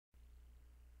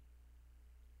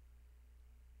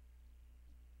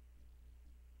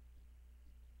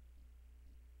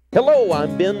Hello,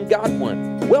 I'm Ben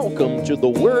Godwin. Welcome to the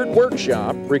Word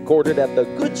Workshop recorded at the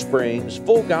Good Springs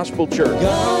Full Gospel Church.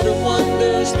 God of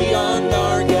wonders beyond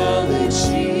our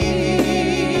galaxy,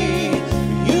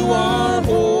 you are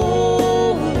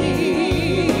holy,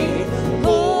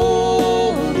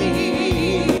 holy.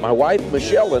 My wife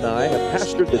Michelle and I have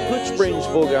pastored the Good Springs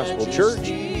Full Gospel Church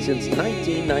since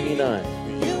 1999.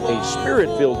 A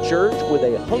spirit-filled church with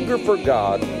a hunger for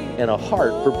God and a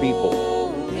heart for people.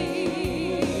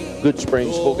 Good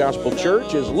Springs Full Gospel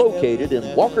Church is located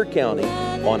in Walker County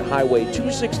on Highway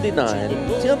 269,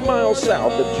 10 miles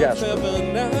south of Jasper.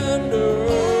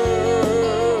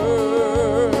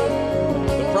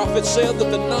 The prophet said that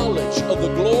the knowledge of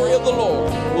the glory of the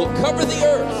Lord will cover the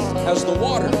earth as the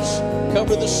waters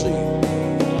cover the sea.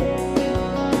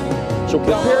 So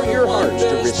prepare your hearts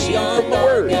to receive from the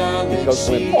Word, because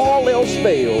when all else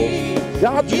fails,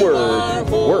 God's Word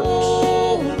works.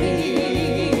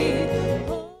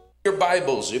 Your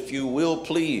Bibles, if you will,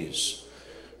 please,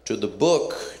 to the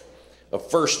book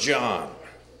of 1 John.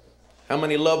 How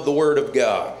many love the Word of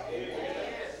God?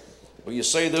 Will you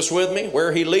say this with me?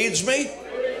 Where He leads me,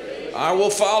 I will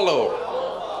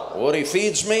follow. What He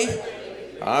feeds me,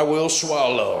 I will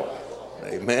swallow.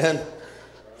 Amen.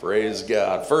 Praise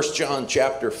God. 1 John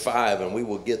chapter 5, and we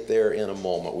will get there in a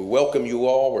moment. We welcome you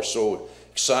all. We're so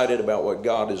excited about what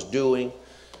God is doing.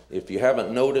 If you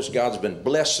haven't noticed, God's been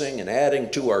blessing and adding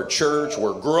to our church.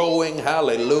 We're growing,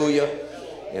 hallelujah,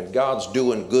 and God's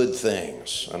doing good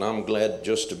things. And I'm glad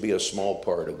just to be a small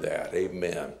part of that.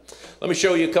 Amen. Let me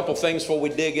show you a couple things before we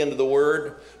dig into the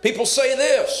Word. People say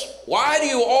this: why do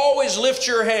you always lift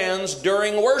your hands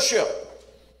during worship?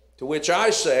 To which I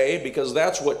say, because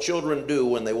that's what children do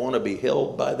when they want to be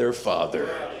held by their father.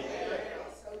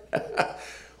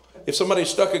 If somebody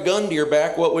stuck a gun to your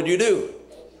back, what would you do?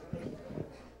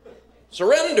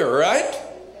 Surrender, right?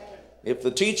 If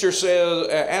the teacher says,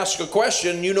 ask a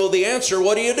question, you know the answer,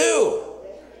 what do you do?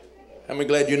 How many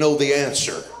glad you know the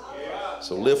answer?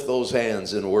 So lift those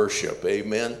hands in worship,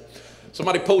 amen.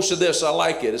 Somebody posted this, I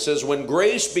like it. It says, when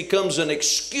grace becomes an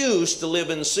excuse to live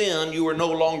in sin, you are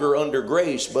no longer under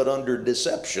grace, but under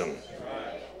deception.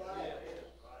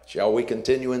 Shall we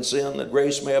continue in sin that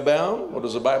grace may abound? What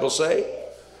does the Bible say?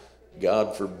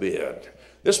 God forbid.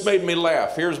 This made me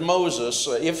laugh. Here's Moses,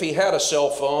 if he had a cell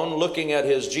phone, looking at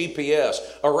his GPS.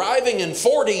 Arriving in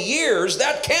 40 years,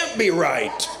 that can't be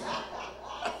right.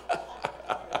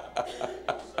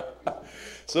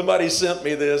 Somebody sent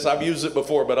me this. I've used it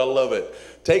before, but I love it.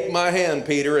 Take my hand,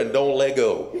 Peter, and don't let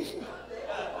go.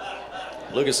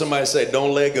 Look at somebody say,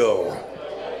 don't let go.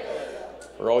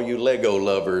 For all you Lego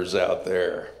lovers out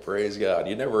there, praise God.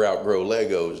 You never outgrow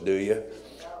Legos, do you?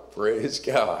 Praise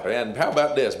God. And how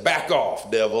about this? Back off,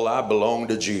 devil. I belong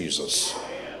to Jesus.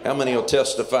 How many will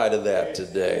testify to that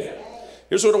today?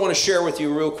 Here's what I want to share with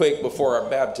you real quick before our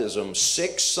baptism.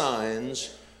 6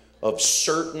 signs of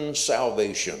certain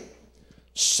salvation.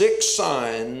 6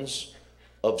 signs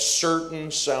of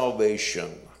certain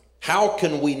salvation. How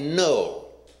can we know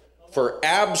for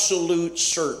absolute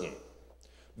certain,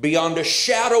 beyond a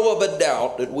shadow of a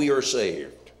doubt, that we are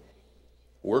saved?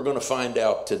 We're going to find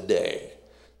out today.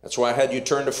 That's why I had you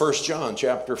turn to 1 John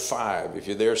chapter 5. If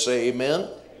you're there, say amen.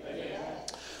 Amen.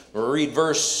 We'll read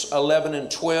verse 11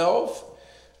 and 12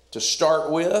 to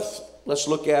start with. Let's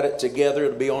look at it together.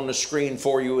 It'll be on the screen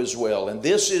for you as well. And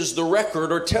this is the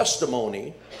record or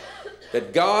testimony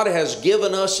that God has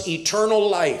given us eternal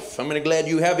life. How many glad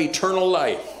you have eternal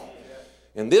life?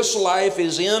 And this life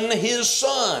is in His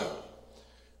Son.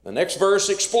 The next verse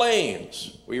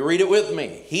explains. Will you read it with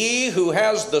me? He who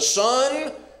has the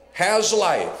Son has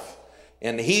life,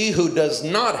 and he who does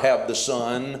not have the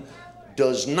Son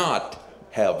does not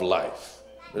have life.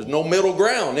 There's no middle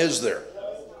ground, is there?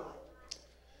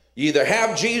 You either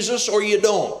have Jesus or you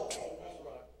don't.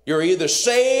 You're either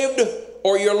saved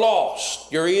or you're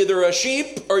lost. You're either a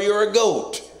sheep or you're a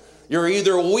goat. You're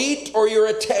either wheat or you're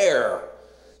a tare.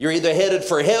 You're either headed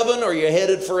for heaven or you're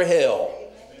headed for hell.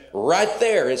 Right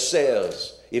there it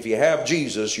says, if you have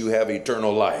Jesus, you have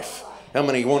eternal life. How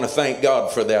many want to thank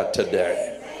God for that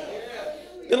today?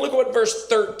 Then look at what verse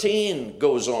 13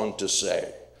 goes on to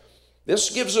say. This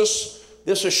gives us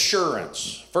this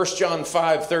assurance. 1 John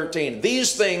 5:13.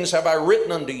 These things have I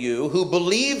written unto you who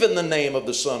believe in the name of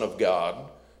the Son of God.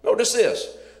 Notice this.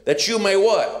 That you may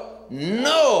what?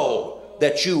 Know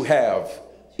that you have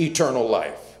eternal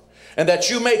life. And that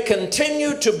you may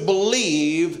continue to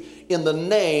believe in the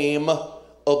name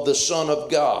of the Son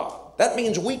of God. That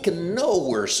means we can know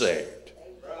we're saved.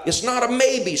 It's not a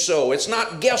maybe so. It's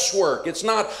not guesswork. It's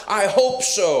not I hope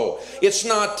so. It's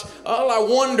not, oh, I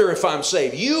wonder if I'm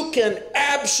saved. You can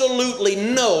absolutely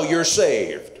know you're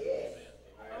saved.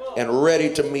 and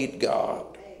ready to meet God.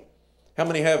 How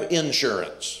many have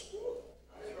insurance?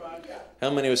 How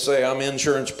many would say, I'm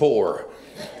insurance poor?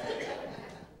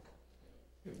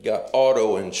 We've got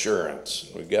auto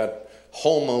insurance. We've got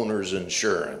homeowners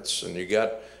insurance. And you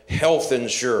got health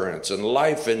insurance and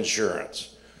life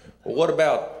insurance. Well, what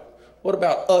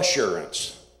about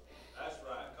assurance?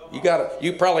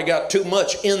 You probably got too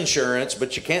much insurance,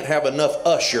 but you can't have enough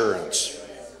assurance.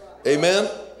 Amen?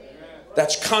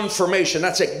 That's confirmation.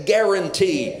 That's a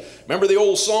guarantee. Remember the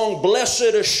old song,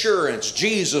 Blessed Assurance,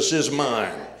 Jesus is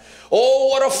mine. Oh,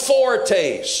 what a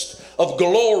foretaste of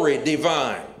glory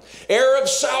divine. Heir of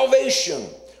salvation,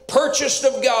 purchased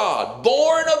of God,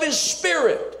 born of His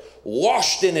Spirit,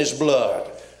 washed in His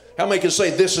blood. How many can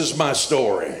say, this is my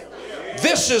story?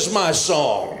 This is my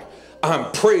song.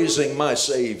 I'm praising my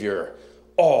Savior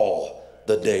all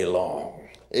the day long.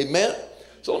 Amen?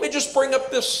 So let me just bring up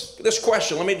this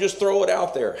question. Let me just throw it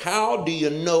out there. How do you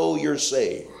know you're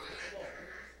saved?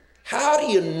 How do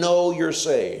you know you're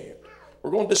saved?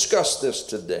 We're going to discuss this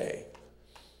today.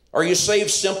 Are you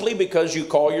saved simply because you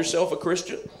call yourself a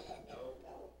Christian?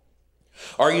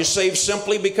 Are you saved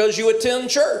simply because you attend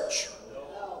church?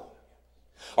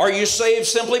 Are you saved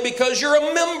simply because you're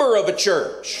a member of a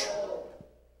church?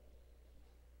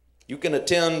 You can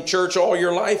attend church all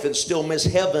your life and still miss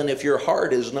heaven if your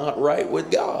heart is not right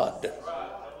with God.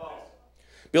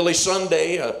 Billy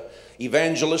Sunday, an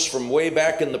evangelist from way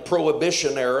back in the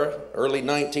Prohibition era, early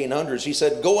 1900s, he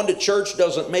said, going to church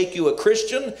doesn't make you a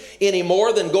Christian any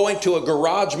more than going to a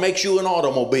garage makes you an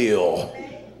automobile.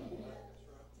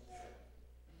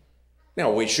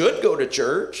 Now, we should go to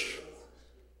church,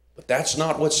 but that's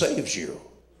not what saves you.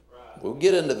 We'll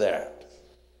get into that.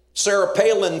 Sarah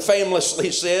Palin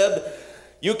famously said,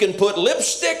 you can put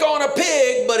lipstick on a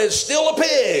pig, but it's still a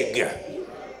pig.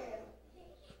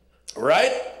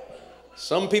 Right?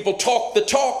 Some people talk the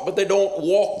talk, but they don't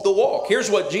walk the walk. Here's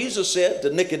what Jesus said to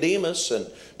Nicodemus. And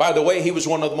by the way, he was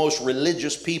one of the most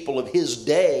religious people of his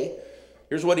day.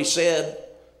 Here's what he said.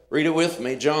 Read it with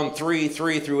me. John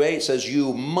 3:3-8 says,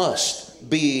 you must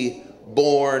be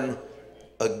born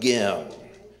again.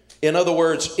 In other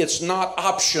words, it's not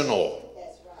optional.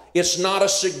 It's not a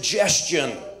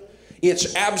suggestion.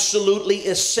 It's absolutely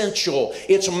essential.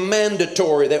 It's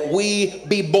mandatory that we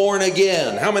be born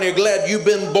again. How many are glad you've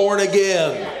been born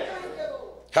again?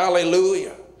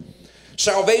 Hallelujah.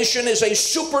 Salvation is a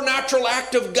supernatural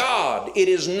act of God. It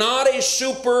is not a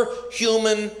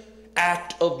superhuman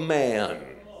act of man.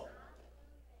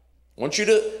 I want you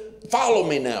to follow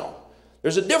me now.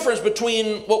 There's a difference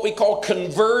between what we call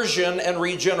conversion and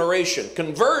regeneration.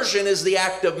 Conversion is the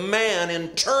act of man in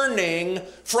turning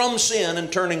from sin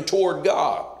and turning toward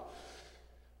God.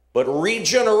 But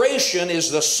regeneration is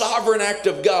the sovereign act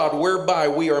of God whereby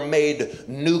we are made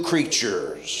new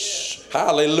creatures.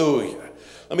 Hallelujah.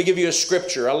 Let me give you a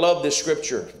scripture. I love this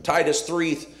scripture. Titus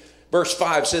 3 verse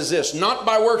 5 says this, not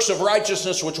by works of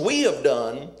righteousness which we have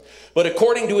done, but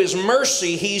according to His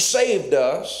mercy He saved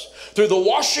us through the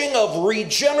washing of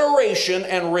regeneration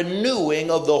and renewing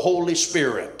of the Holy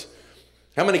Spirit.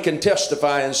 How many can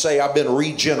testify and say, I've been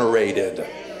regenerated?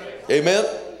 Amen?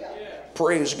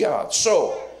 Praise God.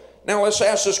 So, now let's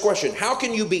ask this question. How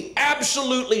can you be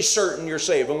absolutely certain you're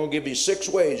saved? I'm going to give you 6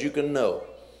 ways you can know.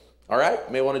 All right?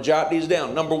 You may want to jot these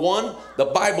down. Number 1, the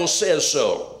Bible says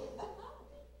so.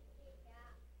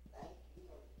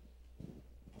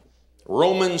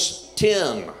 Romans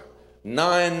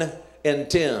 10:9 and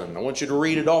 10. I want you to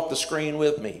read it off the screen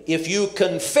with me. If you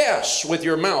confess with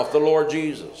your mouth the Lord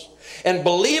Jesus and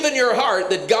believe in your heart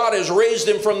that God has raised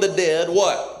Him from the dead,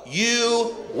 what?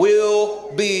 You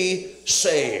will be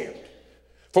saved.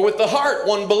 For with the heart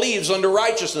one believes unto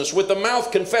righteousness, with the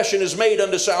mouth confession is made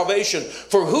unto salvation.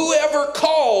 For whoever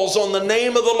calls on the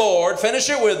name of the Lord, finish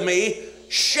it with me,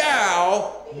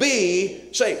 shall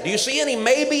be saved. Do you see any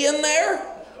maybe in there?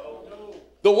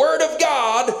 The Word of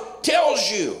God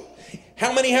tells you.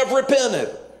 How many have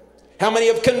repented? How many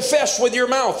have confessed with your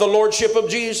mouth the Lordship of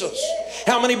Jesus?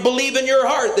 How many believe in your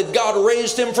heart that God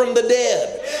raised Him from the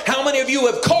dead? How many of you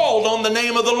have called on the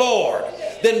name of the Lord?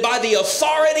 Then by the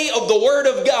authority of the Word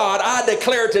of God, I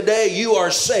declare today you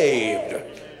are saved.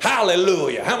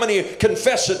 Hallelujah. How many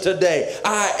confess it today?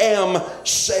 I am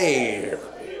saved.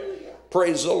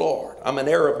 Praise the Lord. I'm an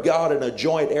heir of God and a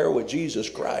joint heir with Jesus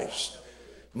Christ.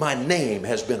 My name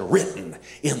has been written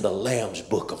in the Lamb's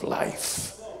book of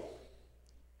life.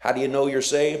 How do you know you're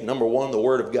saved? Number 1, the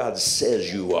Word of God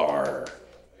says you are.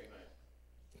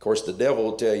 Of course, the devil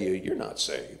will tell you you're not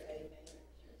saved.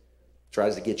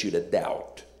 Tries to get you to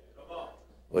doubt.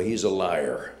 Well, he's a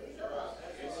liar.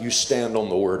 You stand on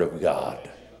the Word of God.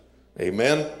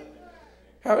 Amen.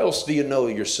 How else do you know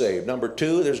you're saved? Number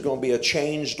two, there's going to be a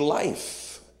changed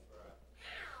life.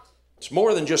 It's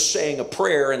more than just saying a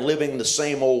prayer and living the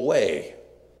same old way.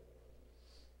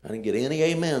 I didn't get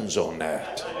any amens on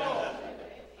that.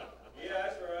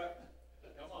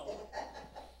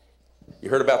 You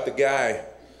heard about the guy.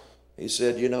 He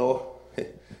said,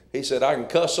 he said, I can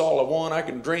cuss all I want, I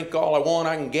can drink all I want,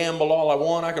 I can gamble all I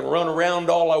want, I can run around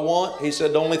all I want. He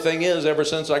said, the only thing is, ever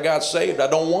since I got saved, I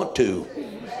don't want to.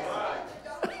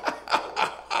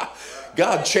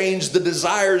 God changed the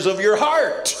desires of your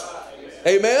heart.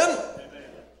 Amen?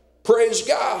 Praise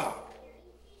God.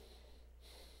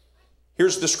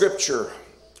 Here's the scripture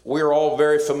we're all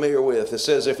very familiar with. It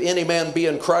says, if any man be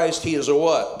in Christ, he is a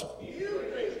what?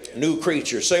 New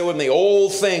creature. Say with me,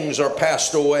 old things are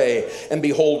passed away, and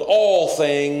behold, all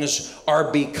things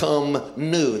are become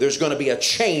new. There's going to be a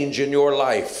change in your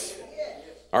life.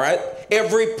 All right?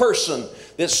 Every person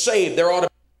that's saved, there ought to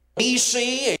be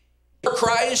BC,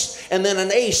 Christ, and then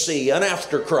an AC, an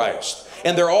after Christ.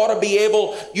 And you ought to be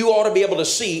able to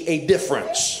see a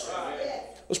difference.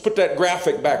 Let's put that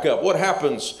graphic back up. What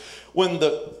happens when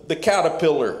the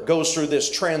caterpillar goes through this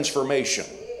transformation?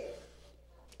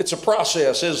 It's a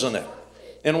process, isn't it?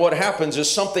 And what happens is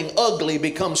something ugly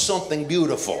becomes something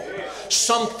beautiful.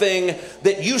 Something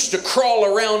that used to crawl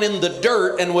around in the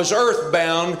dirt and was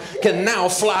earthbound can now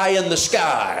fly in the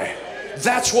sky.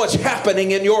 That's what's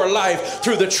happening in your life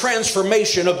through the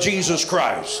transformation of Jesus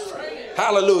Christ.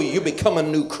 Hallelujah. You become a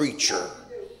new creature.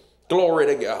 Glory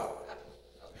to God.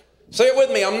 Say it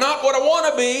with me. I'm not what I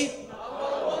want to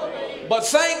be, but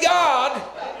thank God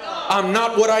I'm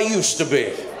not what I used to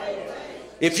be.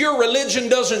 If your religion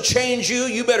doesn't change you,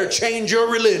 you better change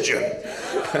your religion.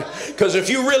 Because if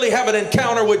you really have an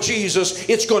encounter with Jesus,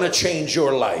 it's going to change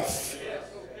your life.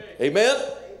 Amen?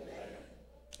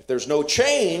 If there's no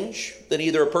change, then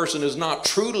either a person is not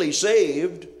truly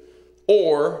saved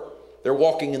or they're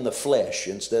walking in the flesh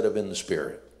instead of in the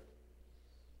spirit.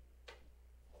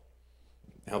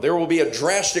 Now, there will be a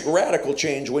drastic, radical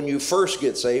change when you first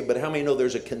get saved, but how many know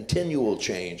there's a continual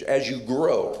change as you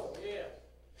grow?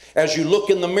 As you look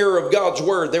in the mirror of God's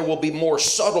Word, there will be more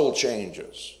subtle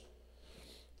changes.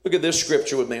 Look at this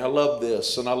scripture with me. I love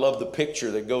this, and I love the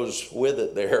picture that goes with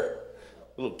it there.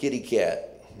 A little kitty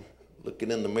cat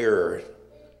looking in the mirror,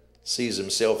 sees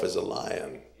himself as a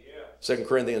lion. 2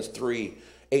 Corinthians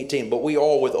 3:18. But we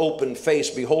all with open face,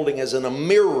 beholding as in a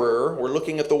mirror, we're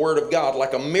looking at the Word of God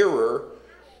like a mirror,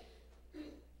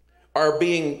 are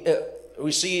being...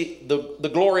 we see the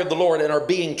glory of the Lord and are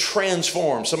being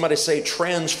transformed. Somebody say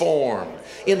transformed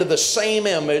into the same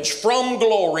image from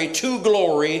glory to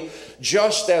glory,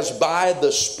 just as by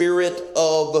the Spirit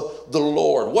of the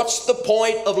Lord. What's the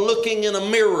point of looking in a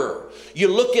mirror? You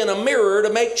look in a mirror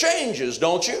to make changes,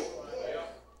 don't you?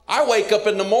 I wake up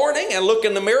in the morning and look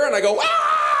in the mirror and I go,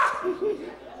 ah!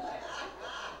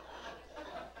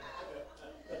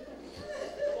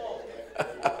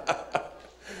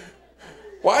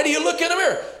 Why do you look in the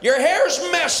mirror? Your hair's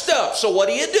messed up. So what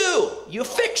do? You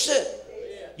fix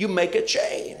it. You make a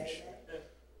change.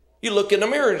 You look in the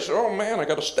mirror and say, oh man, I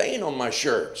got a stain on my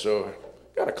shirt. So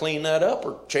I got to clean that up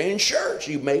or change shirts.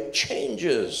 You make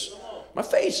changes. My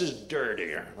face is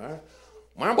dirty.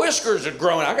 My whiskers are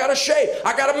growing. I got to shave.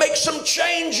 I got to make some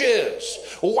changes.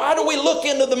 Why do we look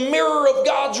into the mirror of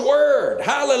God's Word?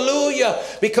 Hallelujah.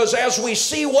 Because as we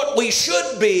see what we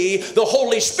should be, the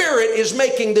Holy Spirit is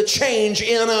making the change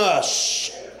in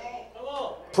us.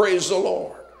 Praise the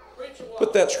Lord.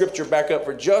 Put that scripture back up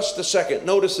for just a second.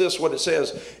 Notice this, what it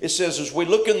says. It says, as we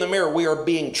look in the mirror, we are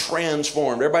being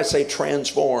transformed. Everybody say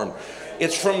transformed.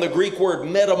 It's from the Greek word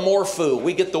metamorpho.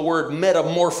 We get the word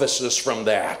metamorphosis from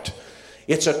that.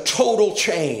 It's a total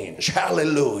change.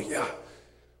 Hallelujah.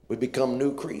 We become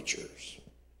new creatures.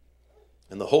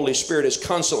 And the Holy Spirit is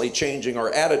constantly changing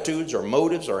our attitudes, our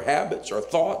motives, our habits, our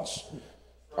thoughts,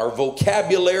 our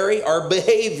vocabulary, our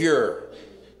behavior.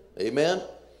 Amen?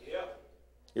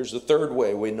 Here's the third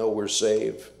way we know we're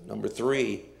saved. Number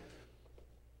 3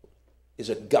 is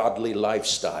a godly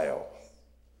lifestyle.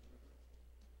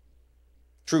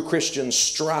 True Christians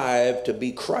strive to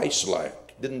be Christ-like.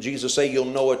 Didn't Jesus say you'll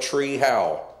know a tree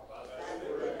how?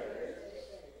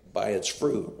 By its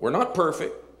fruit. We're not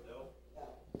perfect.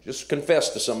 Just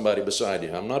confess to somebody beside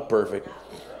you, I'm not perfect.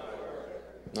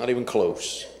 Not even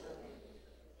close.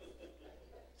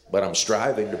 But I'm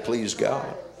striving to please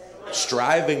God.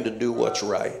 Striving to do what's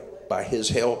right by His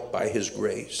help, by His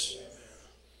grace.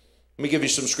 Let me give you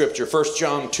some scripture. 1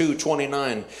 John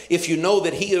 2:29. If you know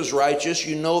that He is righteous,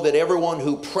 you know that everyone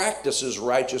who practices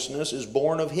righteousness is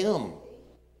born of Him.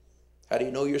 How do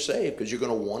you know you're saved? Because you're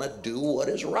going to want to do what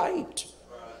is right.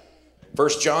 1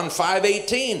 John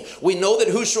 5:18, we know that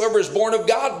whosoever is born of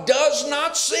God does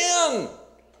not sin.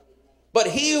 But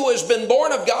he who has been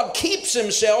born of God keeps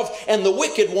himself, and the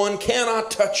wicked one cannot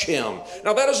touch him.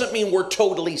 Now that doesn't mean we're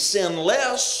totally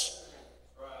sinless.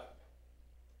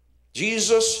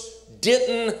 Jesus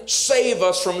didn't save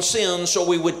us from sin so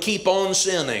we would keep on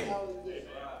sinning.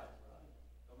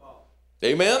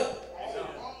 Amen?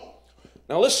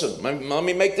 Now listen, let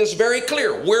me make this very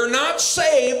clear. We're not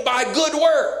saved by good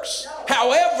works.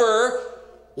 However,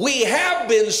 we have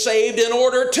been saved in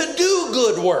order to do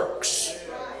good works.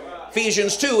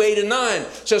 Ephesians 2:8 and 9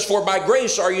 says, for by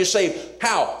grace are you saved.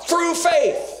 How? Through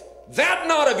faith. That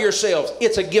not of yourselves.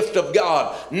 It's a gift of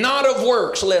God, not of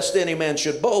works, lest any man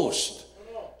should boast.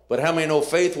 But how many know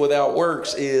faith without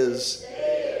works is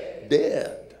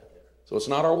dead? So it's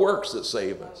not our works that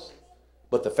save us.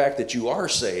 But the fact that you are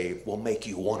saved will make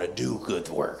you want to do good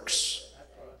works.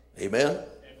 Amen?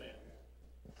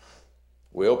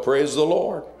 Well, praise the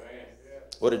Lord.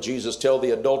 What did Jesus tell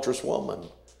the adulterous woman?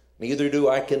 Neither do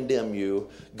I condemn you.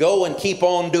 Go and keep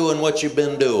on doing what you've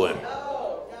been doing.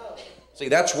 See,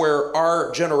 that's where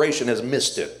our generation has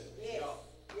missed it.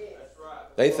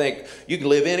 They think you can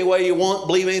live any way you want,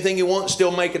 believe anything you want, and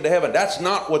still make it to heaven. That's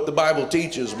not what the Bible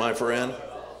teaches, my friend.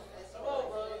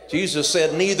 Jesus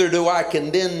said, neither do I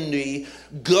condemn thee.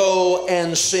 Go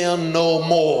and sin no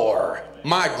more.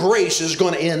 My grace is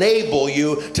going to enable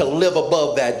you to live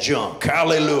above that junk.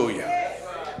 Hallelujah.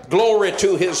 Glory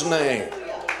to his name.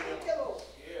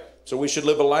 So we should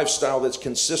live a lifestyle that's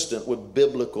consistent with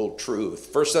biblical truth.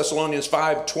 1 Thessalonians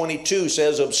 5:22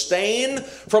 says, abstain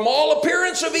from all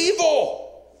appearance of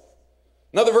evil.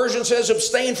 Another version says,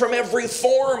 abstain from every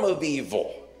form of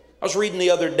evil. I was reading the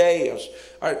other day.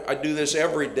 I do this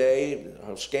every day.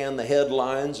 I'll scan the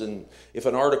headlines, and if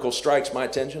an article strikes my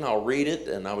attention, I'll read it.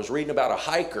 And I was reading about a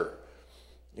hiker.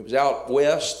 He was out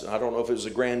west. I don't know if it was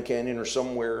the Grand Canyon or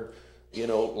somewhere,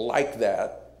 like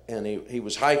that. And he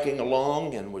was hiking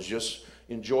along and was just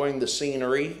enjoying the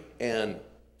scenery and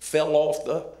fell off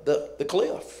the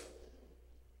cliff.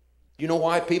 You know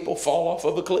why people fall off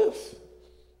of a cliff?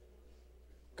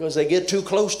 Because they get too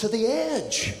close to the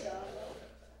edge.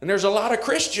 And there's a lot of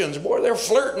Christians, boy, they're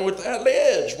flirting with that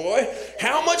edge, boy.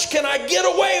 How much can I get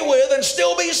away with and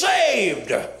still be saved?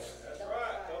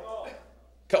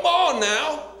 Come on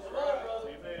now.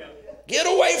 Get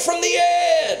away from the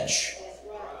edge.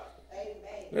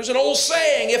 There's an old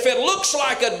saying, if it looks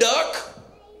like a duck,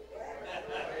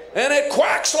 and it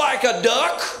quacks like a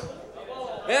duck,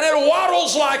 and it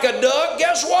waddles like a duck,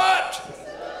 guess what?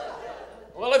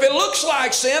 Well, if it looks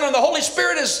like sin and the Holy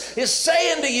Spirit is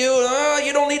saying to you,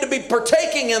 you don't need to be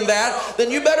partaking in that,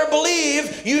 then you better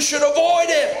believe you should avoid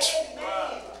it.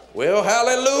 Well,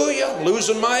 hallelujah. I'm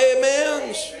losing my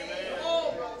amens.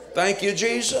 Thank you,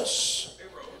 Jesus.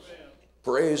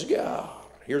 Praise God.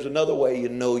 Here's another way you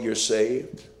know you're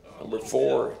saved. Number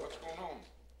 4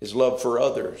 is love for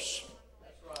others.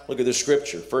 Look at the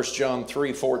scripture, 1 John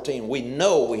 3:14. We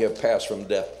know we have passed from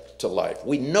death to life.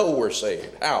 We know we're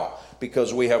saved. How?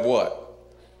 Because we have what?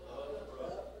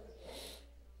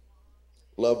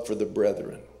 Love for the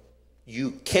brethren.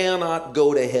 You cannot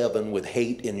go to heaven with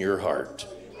hate in your heart.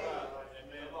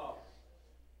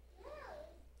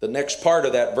 The next part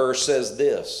of that verse says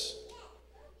this.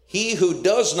 He who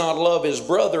does not love his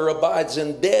brother abides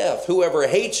in death. Whoever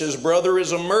hates his brother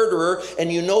is a murderer,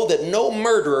 and you know that no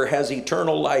murderer has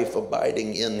eternal life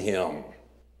abiding in him.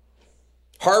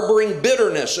 Harboring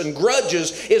bitterness and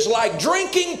grudges is like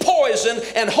drinking poison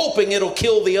and hoping it'll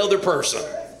kill the other person.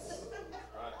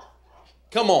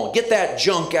 Come on, get that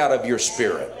junk out of your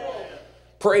spirit.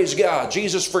 Praise God.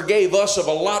 Jesus forgave us of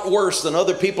a lot worse than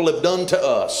other people have done to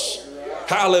us.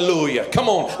 Hallelujah. Come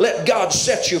on, let God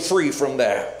set you free from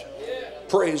that.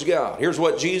 Praise God. Here's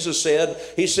what Jesus said.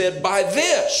 He said, by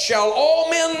this shall all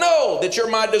men know that you're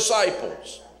my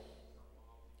disciples.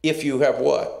 If you have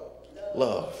what?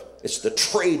 Love. It's the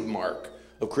trademark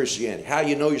of Christianity. How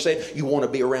you know you're saved? You want to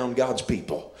be around God's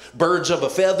people. Birds of a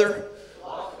feather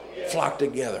flock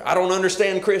together. I don't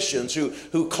understand Christians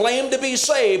who claim to be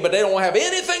saved, but they don't have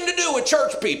anything to do with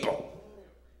church people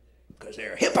because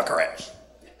they're hypocrites.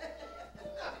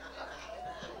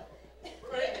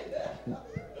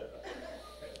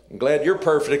 I'm glad you're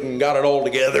perfect and got it all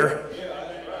together.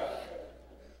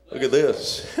 Look at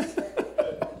this.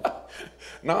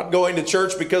 Not going to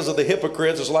church because of the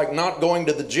hypocrites is like not going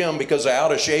to the gym because of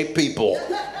out-of-shape people.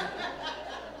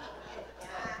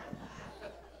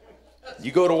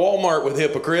 You go to Walmart with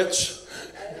hypocrites.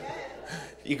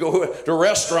 You go to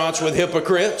restaurants with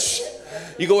hypocrites.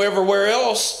 You go everywhere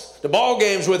else, to ball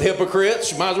games with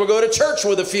hypocrites. You might as well go to church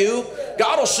with a few.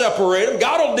 God will separate them.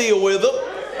 God will deal with them.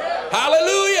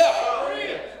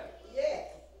 Hallelujah.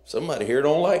 Somebody here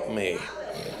don't like me.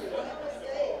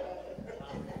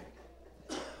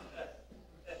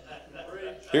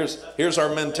 Here's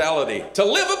our mentality. To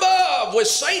live above with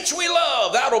saints we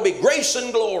love, that'll be grace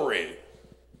and glory.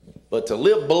 But to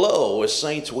live below with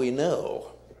saints we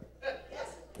know,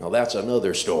 now that's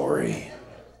another story.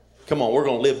 Come on, we're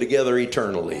going to live together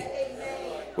eternally.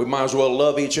 We might as well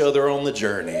love each other on the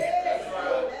journey.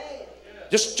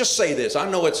 Just say this. I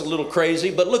know it's a little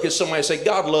crazy, but look at somebody and say,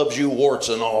 God loves you, warts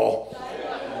and all.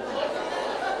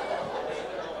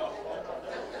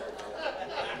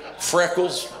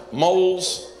 Freckles,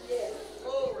 moles.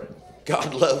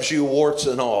 God loves you, warts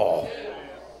and all.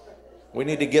 We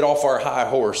need to get off our high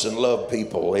horse and love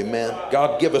people. Amen.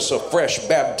 God, give us a fresh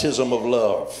baptism of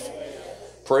love.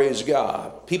 Praise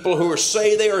God. People who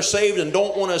say they are saved and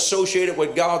don't want to associate it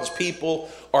with God's people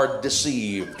are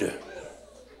deceived.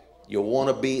 You'll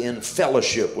want to be in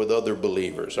fellowship with other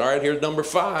believers. All right, here's number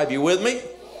 5. You with me?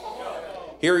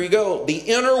 Here you go. The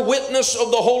inner witness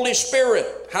of the Holy Spirit.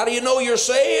 How do you know you're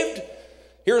saved?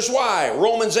 Here's why.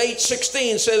 Romans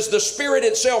 8:16 says, the Spirit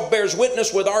itself bears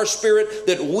witness with our spirit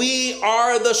that we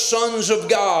are the sons of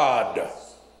God.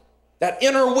 That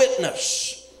inner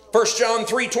witness. 1 John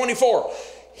 3:24.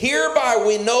 Hereby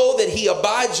we know that he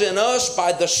abides in us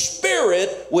by the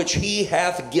Spirit which he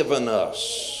hath given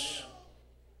us.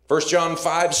 1 John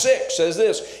 5:6 says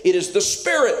this, it is the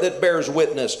Spirit that bears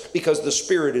witness, because the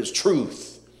Spirit is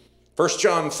truth. 1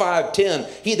 John 5:10,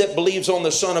 he that believes on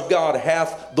the Son of God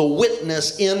hath the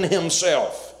witness in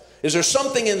himself. Is there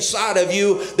something inside of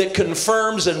you that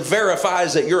confirms and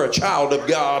verifies that you're a child of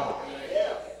God?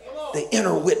 The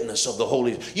inner witness of the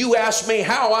Holy Spirit. You ask me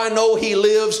how I know he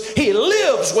lives. He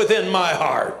lives within my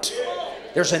heart.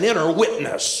 There's an inner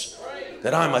witness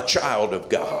that I'm a child of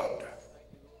God.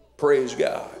 Praise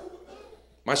God.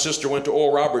 My sister went to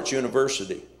Oral Roberts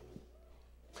University.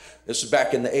 This is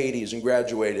back in the 80s and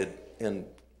graduated. And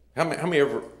how many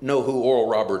ever know who Oral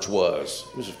Roberts was?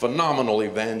 He was a phenomenal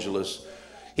evangelist.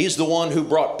 He's the one who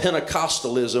brought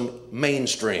Pentecostalism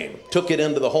mainstream, took it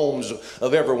into the homes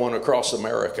of everyone across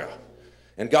America.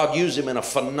 And God used him in a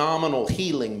phenomenal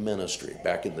healing ministry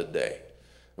back in the day.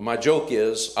 And my joke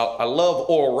is, I love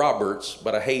Oral Roberts,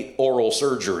 but I hate oral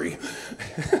surgery.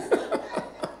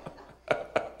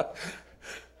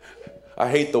 I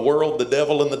hate the world, the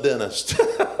devil, and the dentist.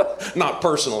 Not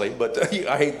personally, but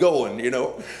I hate going, you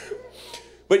know.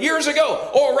 But years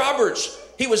ago, Oral Roberts,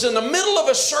 he was in the middle of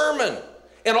a sermon,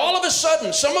 and all of a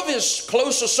sudden, some of his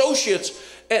close associates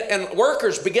and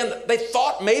workers they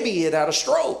thought maybe he had had a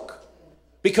stroke.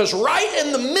 Because right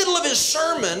in the middle of his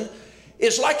sermon,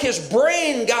 it's like his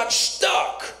brain got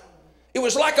stuck. It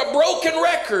was like a broken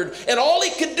record, and all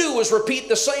he could do was repeat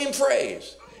the same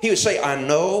phrase. He would say, I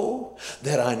know,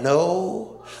 that I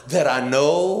know, that I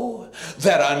know,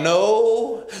 that I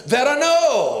know, that I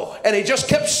know. And he just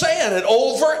kept saying it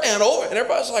over and over. And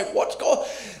everybody's like, what's going on?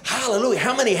 Hallelujah.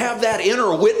 How many have that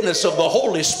inner witness of the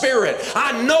Holy Spirit?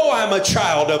 I know I'm a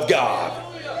child of God.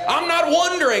 I'm not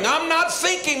wondering. I'm not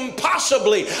thinking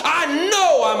possibly. I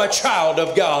know I'm a child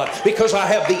of God because I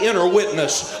have the inner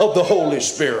witness of the Holy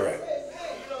Spirit.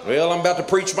 Well, I'm about to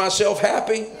preach myself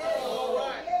happy.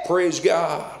 Praise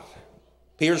God.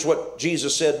 Here's what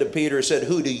Jesus said to Peter. He said,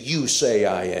 who do you say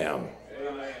I am?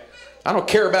 I don't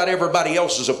care about everybody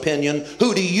else's opinion.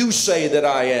 Who do you say that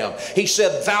I am? He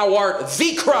said, thou art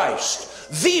the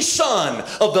Christ, the Son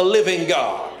of the living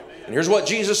God. And here's what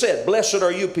Jesus said. Blessed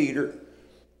are you, Peter,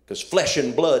 because flesh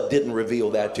and blood didn't reveal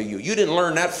that to you. You didn't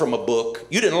learn that from a book.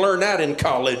 You didn't learn that in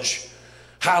college.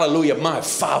 Hallelujah. My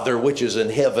Father, which is in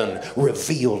heaven,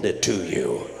 revealed it to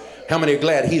you. How many are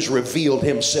glad he's revealed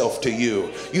himself to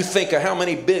you? You think of how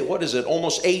many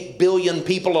almost 8 billion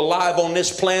people alive on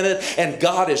this planet, and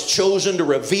God has chosen to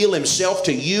reveal himself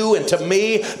to you and to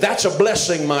me. That's a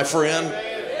blessing, my friend.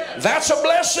 That's a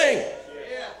blessing.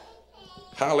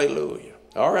 Hallelujah.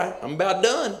 All right, I'm about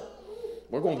done.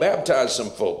 We're going to baptize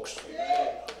some folks.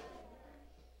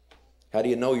 How do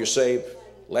you know you're saved?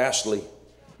 Lastly,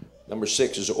 number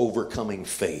 6 is overcoming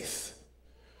faith.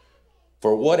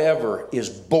 For whatever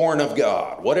is born of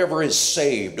God, whatever is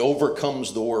saved,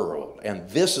 overcomes the world. And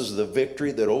this is the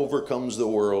victory that overcomes the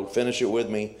world. Finish it with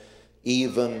me.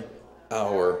 Even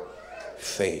our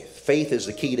faith. Faith is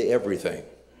the key to everything.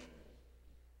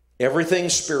 Everything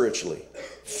spiritually,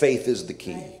 faith is the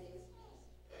key.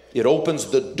 It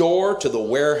opens the door to the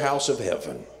warehouse of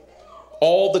heaven.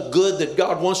 All the good that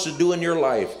God wants to do in your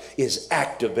life is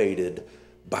activated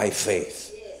by faith.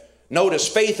 Notice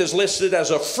faith is listed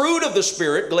as a fruit of the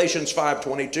Spirit, Galatians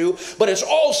 5:22, but it's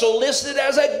also listed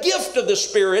as a gift of the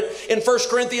Spirit in 1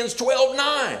 Corinthians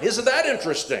 12:9. Isn't that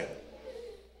interesting?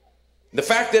 The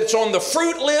fact that it's on the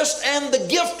fruit list and the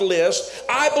gift list,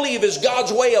 I believe, is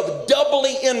God's way of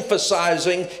doubly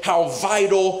emphasizing how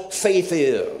vital faith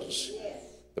is.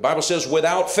 The Bible says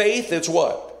without faith, it's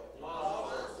what?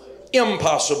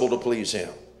 Impossible to please Him.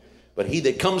 But he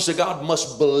that comes to God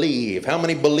must believe. How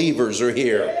many believers are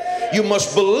here? You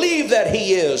must believe that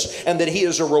He is, and that He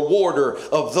is a rewarder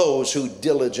of those who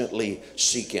diligently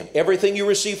seek Him. Everything you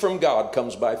receive from God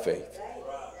comes by faith.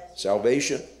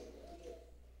 Salvation,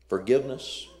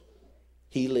 forgiveness,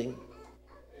 healing,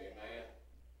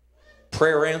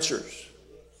 prayer answers,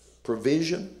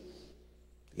 provision,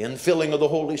 the infilling of the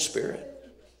Holy Spirit.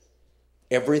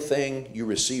 Everything you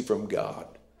receive from God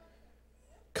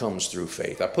comes through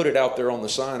faith. I put it out there on the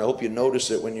sign. I hope you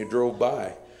noticed it when you drove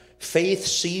by. Faith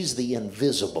sees the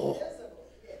invisible,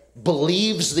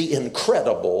 believes the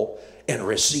incredible, and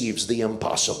receives the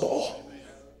impossible.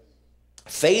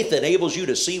 Faith enables you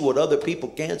to see what other people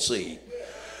can't see.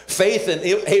 Faith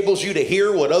enables you to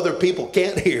hear what other people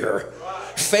can't hear.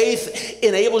 Faith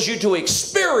enables you to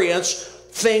experience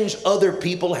things other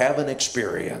people haven't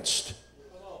experienced.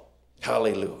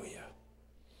 Hallelujah.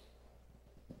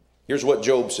 Here's what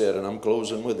Job said, and I'm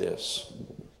closing with this.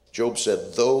 Job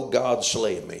said, though God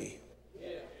slay me,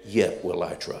 yet will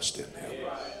I trust in Him.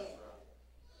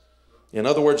 In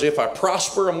other words, if I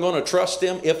prosper, I'm going to trust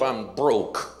Him. If I'm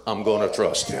broke, I'm going to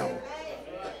trust Him.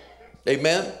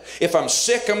 Amen? If I'm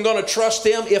sick, I'm going to trust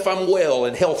Him. If I'm well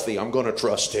and healthy, I'm going to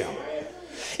trust Him.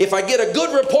 If I get a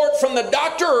good report from the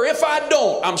doctor, or if I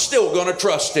don't, I'm still going to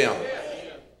trust Him.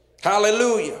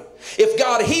 Hallelujah. If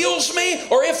God heals me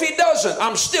or if He doesn't,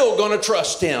 I'm still going to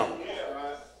trust Him.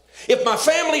 If my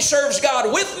family serves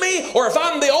God with me or if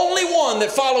I'm the only one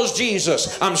that follows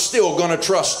Jesus, I'm still going to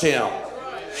trust Him.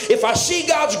 If I see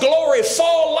God's glory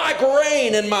fall like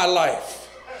rain in my life,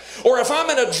 or if I'm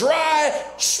in a dry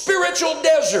spiritual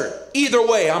desert, either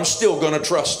way, I'm still going to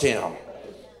trust Him.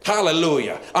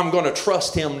 Hallelujah. I'm going to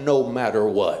trust Him no matter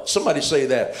what. Somebody say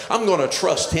that. I'm going to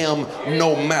trust Him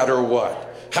no matter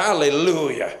what.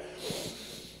 Hallelujah.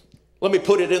 Let me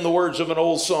put it in the words of an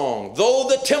old song. Though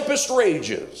the tempest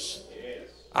rages,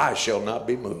 I shall not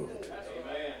be moved.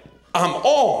 I'm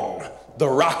on the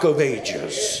rock of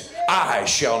ages. I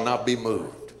shall not be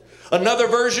moved. Another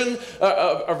version,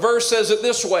 a verse says it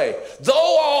this way. Though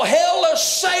all hell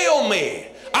assail me,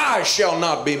 I shall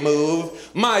not be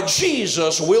moved. My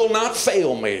Jesus will not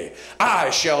fail me.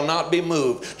 I shall not be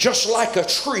moved. Just like a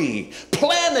tree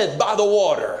planted by the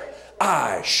water,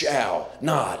 I shall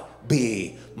not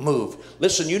be moved.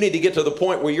 Listen, you need to get to the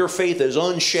point where your faith is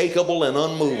unshakable and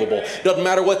unmovable. Doesn't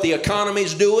matter what the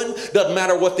economy's doing. Doesn't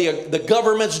matter what the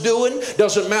government's doing.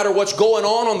 Doesn't matter what's going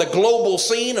on the global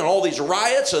scene and all these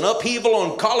riots and upheaval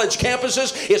on college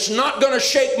campuses. It's not going to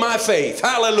shake my faith.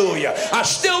 Hallelujah. I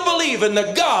still believe in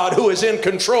the God who is in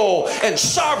control and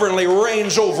sovereignly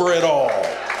reigns over it all.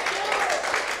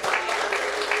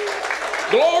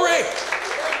 Glory.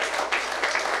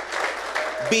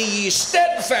 Be ye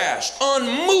steadfast,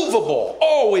 unmovable,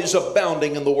 always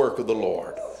abounding in the work of the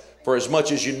Lord. For as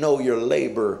much as you know your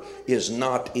labor is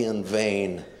not in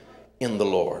vain in the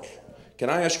Lord. Can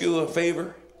I ask you a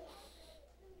favor?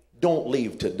 Don't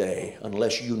leave today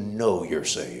unless you know you're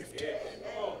saved.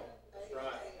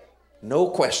 No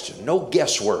question, no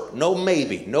guesswork, no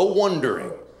maybe, no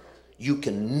wondering. You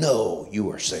can know you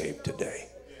are saved today.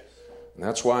 And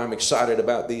that's why I'm excited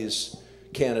about these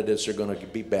candidates are going to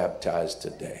be baptized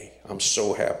today. I'm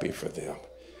so happy for them.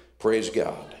 Praise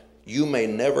God. You may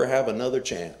never have another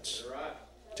chance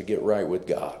to get right with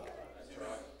God.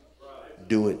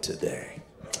 Do it today.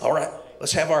 All right,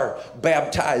 let's have our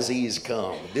baptizees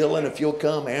come. Dylan, if you'll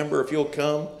come. Amber, if you'll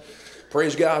come.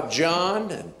 Praise God.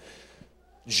 John and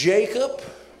Jacob.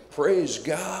 Praise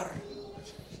God.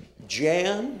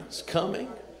 Jan is coming.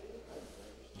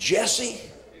 Jesse.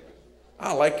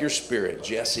 I like your spirit,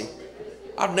 Jesse.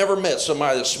 I've never met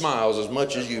somebody that smiles as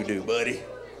much as you do, buddy.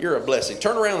 You're a blessing.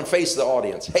 Turn around and face the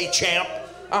audience. Hey, champ,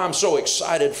 I'm so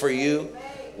excited for you.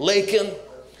 Lakin,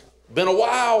 been a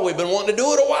while. We've been wanting to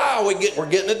do it a while. We're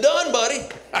getting it done, buddy.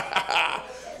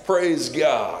 Praise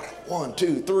God. 1,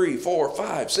 2, 3, 4,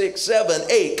 5, 6, 7,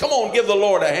 8. Come on, give the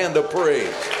Lord a hand of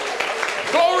praise.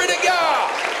 Glory to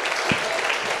God.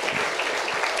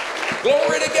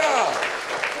 Glory to God.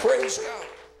 Praise God.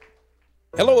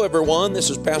 Hello everyone, this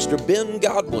is Pastor Ben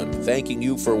Godwin thanking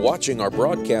you for watching our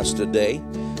broadcast today.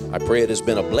 I pray it has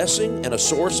been a blessing and a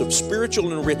source of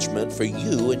spiritual enrichment for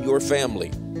you and your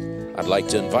family. I'd like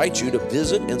to invite you to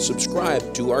visit and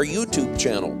subscribe to our YouTube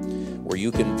channel where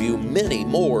you can view many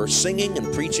more singing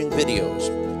and preaching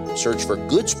videos. Search for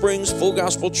Good Springs Full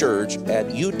Gospel Church at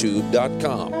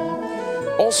youtube.com.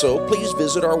 Also, please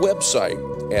visit our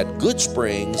website at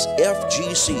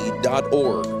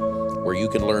goodspringsfgc.org, where you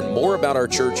can learn more about our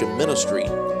church and ministry,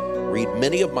 read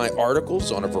many of my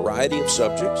articles on a variety of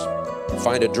subjects,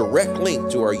 find a direct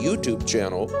link to our YouTube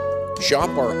channel, shop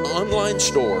our online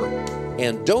store,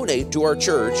 and donate to our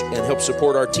church and help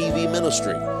support our TV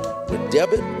ministry with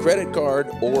debit, credit card,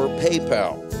 or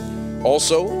PayPal.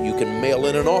 Also, you can mail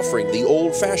in an offering the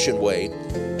old-fashioned way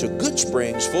to Good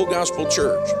Springs Full Gospel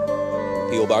Church,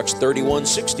 P.O. Box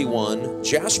 3161,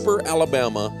 Jasper,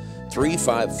 Alabama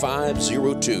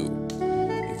 35502.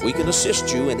 If we can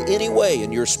assist you in any way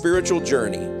in your spiritual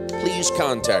journey, please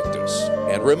contact us.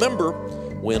 And remember,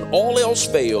 when all else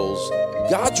fails,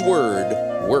 God's Word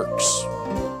works.